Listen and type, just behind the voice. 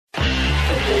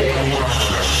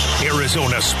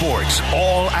Arizona Sports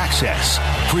All Access,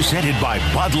 presented by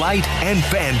Bud Light and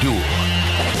FanDuel.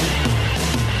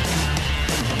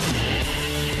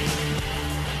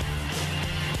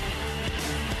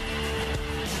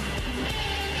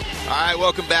 All right,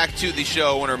 welcome back to the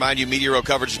show. I want to remind you, Media Row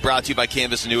coverage is brought to you by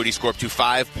Canvas Annuity. Score up to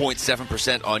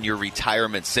 5.7% on your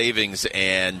retirement savings.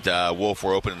 And, Wolf,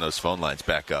 we're opening those phone lines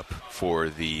back up for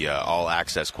the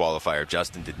all-access qualifier.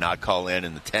 Justin did not call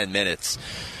in the 10 minutes.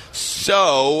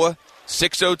 So,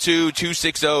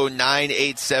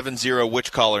 602-260-9870.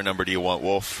 Which caller number do you want,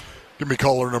 Wolf? Give me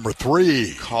caller number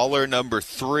 3. Caller number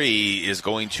 3 is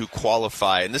going to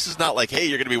qualify. And this is not like, hey,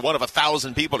 you're going to be one of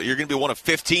 1,000 people. You're going to be one of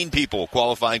 15 people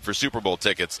qualifying for Super Bowl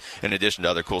tickets in addition to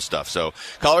other cool stuff. So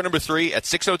caller number 3 at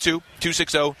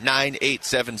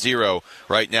 602-260-9870.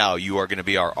 Right now, you are going to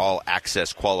be our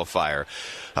all-access qualifier.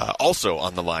 Also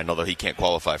on the line, although he can't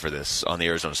qualify for this on the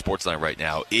Arizona Sports Line right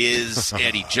now, is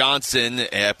Eddie Johnson.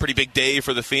 A pretty big day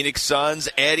for the Phoenix Suns.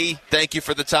 Eddie, thank you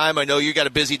for the time. I know you got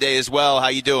a busy day as well. How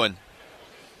you doing?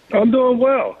 I'm doing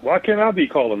well. Why can't I be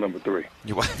caller number 3?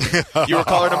 You were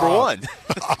caller number 1.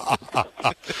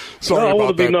 Sorry, I want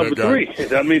to be that, number 3.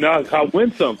 I mean, I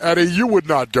win something. Eddie, you would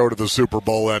not go to the Super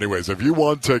Bowl anyways. If you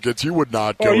won tickets, you would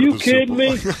not go to the Super Bowl. Are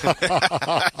you kidding me?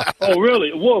 Oh,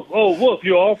 really? Wolf,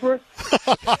 you offering?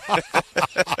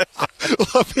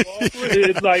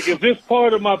 It's like, is this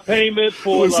part of my payment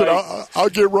for, Listen, I'll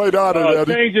get right on it,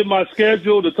 Eddie. Changing my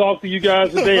schedule to talk to you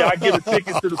guys today? I get a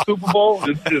ticket to the Super Bowl?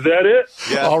 Is that it?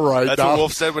 Yeah, all right. That's now, what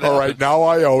Wolf said would happen. All right, now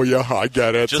I owe you. I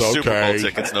get it. Just okay. Super Bowl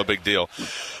tickets, no big deal.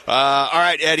 All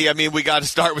right, Eddie, I mean, we got to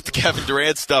start with the Kevin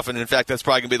Durant stuff, and in fact, that's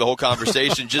probably going to be the whole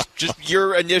conversation. just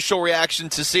your initial reaction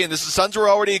to seeing this. The Suns were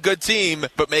already a good team,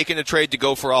 but making a trade to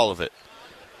go for all of it.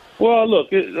 Well,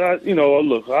 look,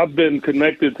 I've been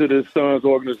connected to this Suns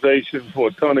organization for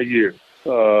a ton of years,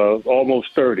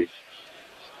 almost 30.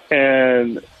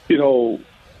 And,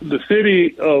 the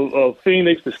city of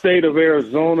Phoenix, the state of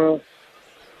Arizona,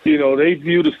 they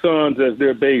view the Suns as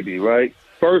their baby, right?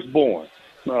 Firstborn.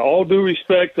 All due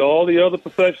respect to all the other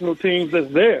professional teams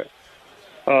that's there.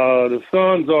 The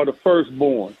Suns are the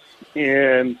firstborns.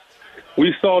 And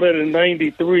we saw that in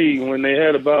 '93 when they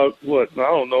had about,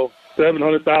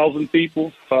 700,000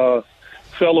 people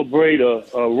celebrate a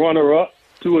runner-up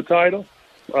to a title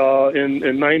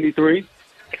in '93.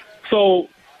 So,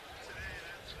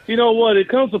 you know what? It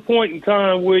comes a point in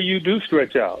time where you do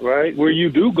stretch out, right? Where you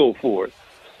do go for it.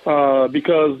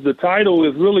 Because the title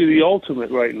is really the ultimate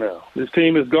right now. This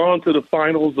team has gone to the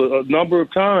finals a number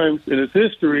of times in its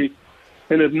history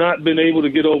and has not been able to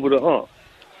get over the hump.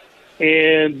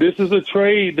 And this is a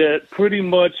trade that pretty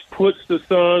much puts the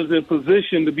Suns in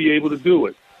position to be able to do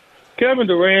it. Kevin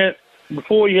Durant,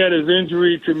 before he had his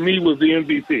injury, to me was the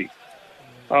MVP.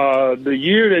 The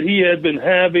year that he had been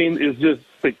having is just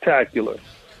spectacular.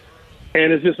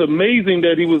 And it's just amazing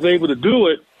that he was able to do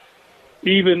it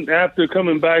even after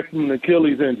coming back from an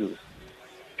Achilles injury.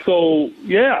 So,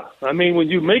 yeah, I mean, when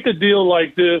you make a deal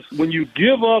like this, when you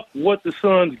give up what the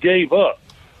Suns gave up,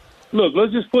 look,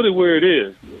 let's just put it where it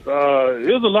is.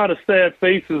 There's a lot of sad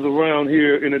faces around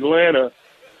here in Atlanta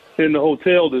in the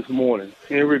hotel this morning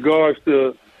in regards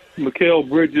to Mikal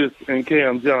Bridges and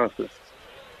Cam Johnson.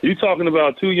 You're talking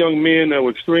about two young men that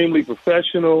were extremely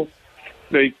professional.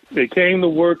 They came to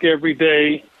work every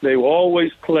day. They were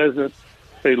always pleasant.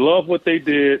 They loved what they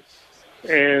did,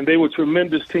 and they were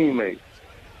tremendous teammates.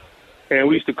 And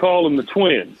we used to call them the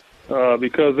twins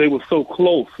because they were so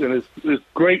close. And it's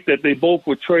great that they both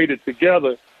were traded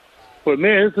together. But,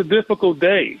 man, it's a difficult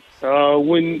day.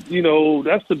 When,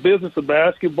 that's the business of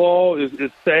basketball.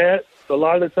 It's sad a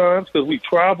lot of the times because we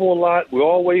travel a lot. We're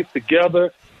always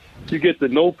together. You get to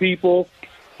know people,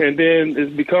 and then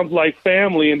it becomes like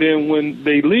family. And then when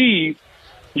they leave,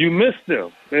 you miss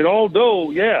them. And although,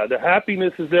 the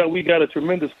happiness is that we got a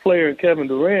tremendous player in Kevin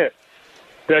Durant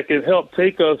that can help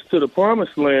take us to the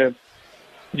promised land,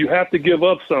 you have to give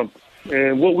up something.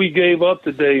 And what we gave up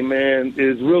today, man,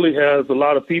 really has a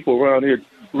lot of people around here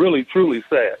really, truly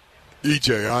sad.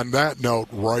 EJ, on that note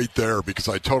right there, because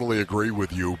I totally agree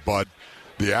with you, but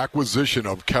the acquisition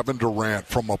of Kevin Durant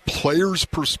from a player's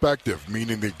perspective,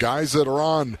 meaning the guys that are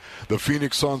on the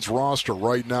Phoenix Suns roster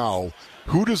right now,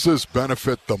 who does this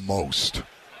benefit the most?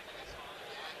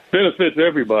 Benefits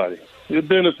everybody. It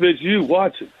benefits you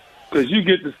watching because you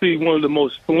get to see one of the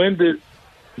most splendid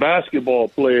basketball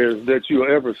players that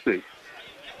you'll ever see.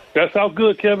 That's how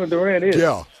good Kevin Durant is.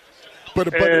 Yeah.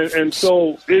 And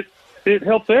so it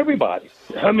helps everybody.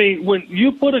 I mean, when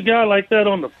you put a guy like that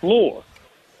on the floor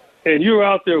and you're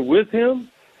out there with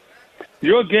him,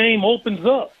 your game opens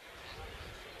up.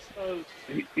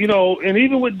 and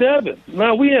even with Devin.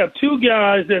 Now, we have two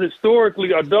guys that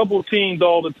historically are double-teamed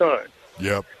all the time.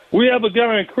 Yep. We have a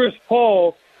guy in Chris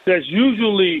Paul that's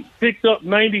usually picked up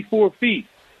 94 feet.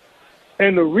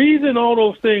 And the reason all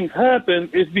those things happen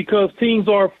is because teams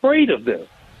are afraid of them.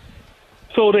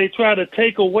 So they try to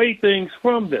take away things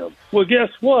from them. Well, guess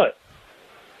what?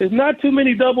 There's not too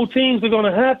many double teams that are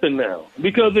going to happen now.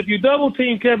 Because if you double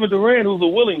team Kevin Durant, who's a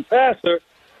willing passer,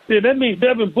 then that means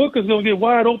Devin Booker's going to get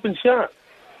wide open shots.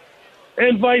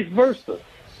 And vice versa.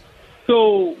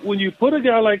 So when you put a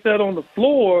guy like that on the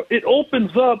floor, it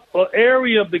opens up an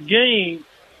area of the game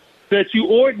that you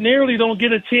ordinarily don't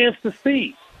get a chance to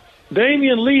see.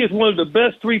 Damian Lee is one of the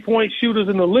best three-point shooters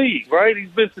in the league, right? He's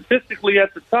been statistically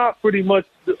at the top pretty much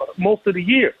most of the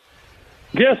year.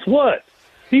 Guess what?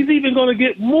 He's even going to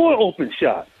get more open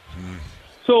shots.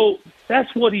 So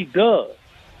that's what he does.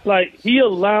 Like, he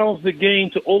allows the game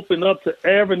to open up to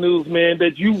avenues, man,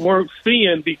 that you weren't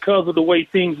seeing because of the way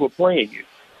teams were playing you.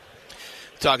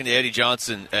 Talking to Eddie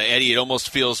Johnson, Eddie, it almost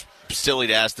feels silly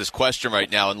to ask this question right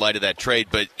now in light of that trade,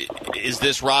 but is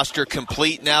this roster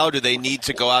complete now? Do they need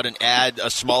to go out and add a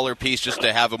smaller piece just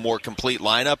to have a more complete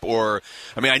lineup? Or,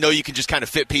 I mean, I know you can just kind of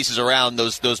fit pieces around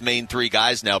those main three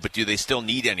guys now, but do they still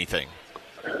need anything?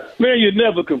 Man, you're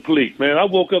never complete, man. I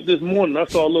woke up this morning, I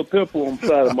saw a little pimple on the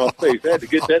side of my face. I had to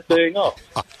get that thing off.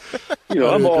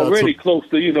 I'm already close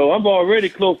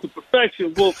to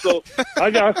perfection, Wolf. So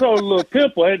I saw a little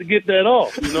pimple. I had to get that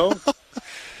off.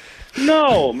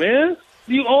 No, man.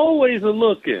 You always are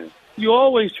looking. You're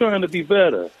always trying to be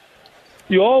better.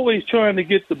 You're always trying to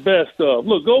get the best of.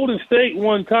 Look, Golden State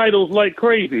won titles like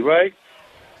crazy, right?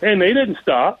 And they didn't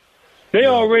stop. They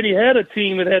already had a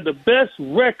team that had the best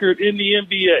record in the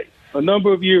NBA a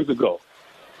number of years ago.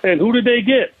 And who did they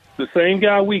get? The same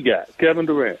guy we got, Kevin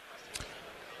Durant.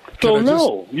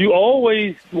 So, you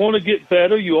always want to get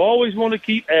better. You always want to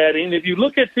keep adding. If you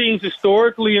look at teams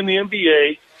historically in the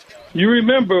NBA, you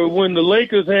remember when the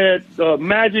Lakers had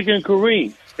Magic and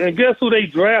Kareem. And guess who they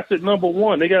drafted number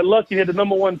one? They got lucky, had the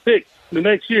number one pick the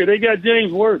next year. They got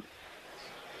James Worthy.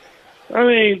 I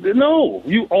mean, no,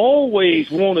 you always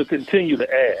want to continue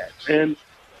to add. And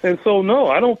so, no,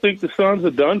 I don't think the Suns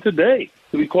are done today,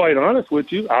 to be quite honest with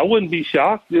you. I wouldn't be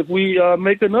shocked if we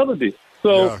make another deal.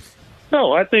 So,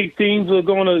 no, I think teams are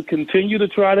going to continue to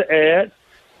try to add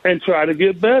and try to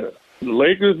get better. The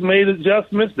Lakers made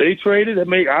adjustments. They traded.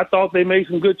 I thought they made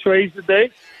some good trades today.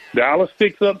 Dallas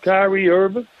picks up Kyrie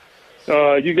Irving.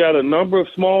 You got a number of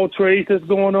small trades that's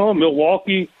going on.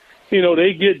 Milwaukee,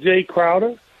 they get Jay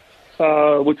Crowder.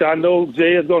 Which I know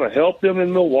Jay is going to help them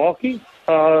in Milwaukee.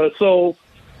 So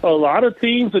a lot of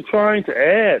teams are trying to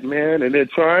add, man, and they're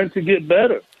trying to get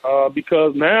better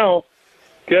because now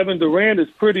Kevin Durant has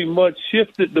pretty much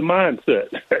shifted the mindset.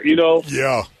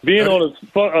 Being on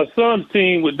a Suns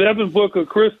team with Devin Booker,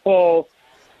 Chris Paul,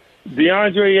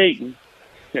 DeAndre Ayton,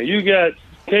 and you got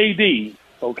KD,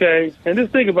 okay? And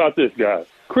just think about this, guys.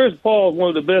 Chris Paul is one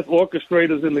of the best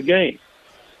orchestrators in the game.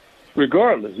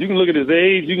 Regardless, you can look at his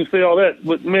age, you can say all that,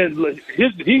 but man,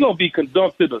 he's going to be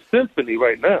conducting a symphony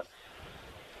right now.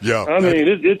 Yeah, I mean,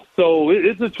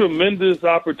 it's a tremendous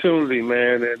opportunity,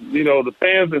 man, and the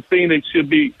fans in Phoenix should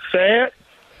be sad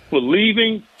for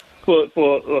leaving, for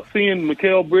seeing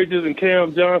Mikal Bridges and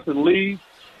Cam Johnson leave,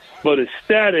 but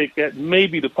ecstatic at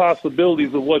maybe the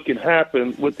possibilities of what can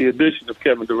happen with the addition of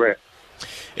Kevin Durant.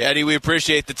 Eddie, we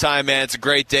appreciate the time, man. It's a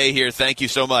great day here. Thank you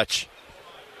so much.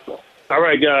 All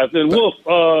right, guys. And Wolf,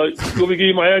 let me give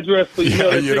you my address. So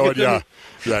you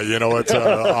know what?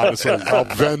 Honestly, I'll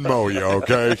Venmo you,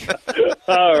 okay?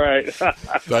 All right.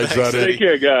 Thanks, Eddie. Take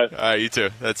care, guys. All right, you too.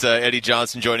 That's Eddie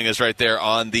Johnson joining us right there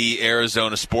on the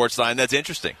Arizona Sports Line. That's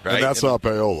interesting, right? And that's not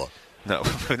payola. No,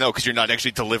 because you're not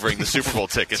actually delivering the Super Bowl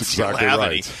tickets. That's exactly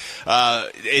right.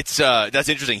 That's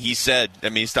interesting. He said,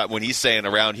 when he's saying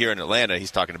around here in Atlanta,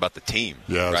 he's talking about the team,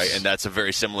 right? And that's a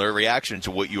very similar reaction to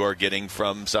what you are getting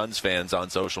from Suns fans on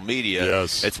social media.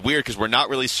 Yes. It's weird because we're not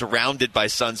really surrounded by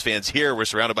Suns fans here. We're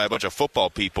surrounded by a bunch of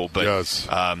football people. But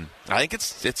I think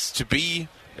it's to be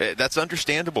that's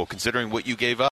understandable considering what you gave up.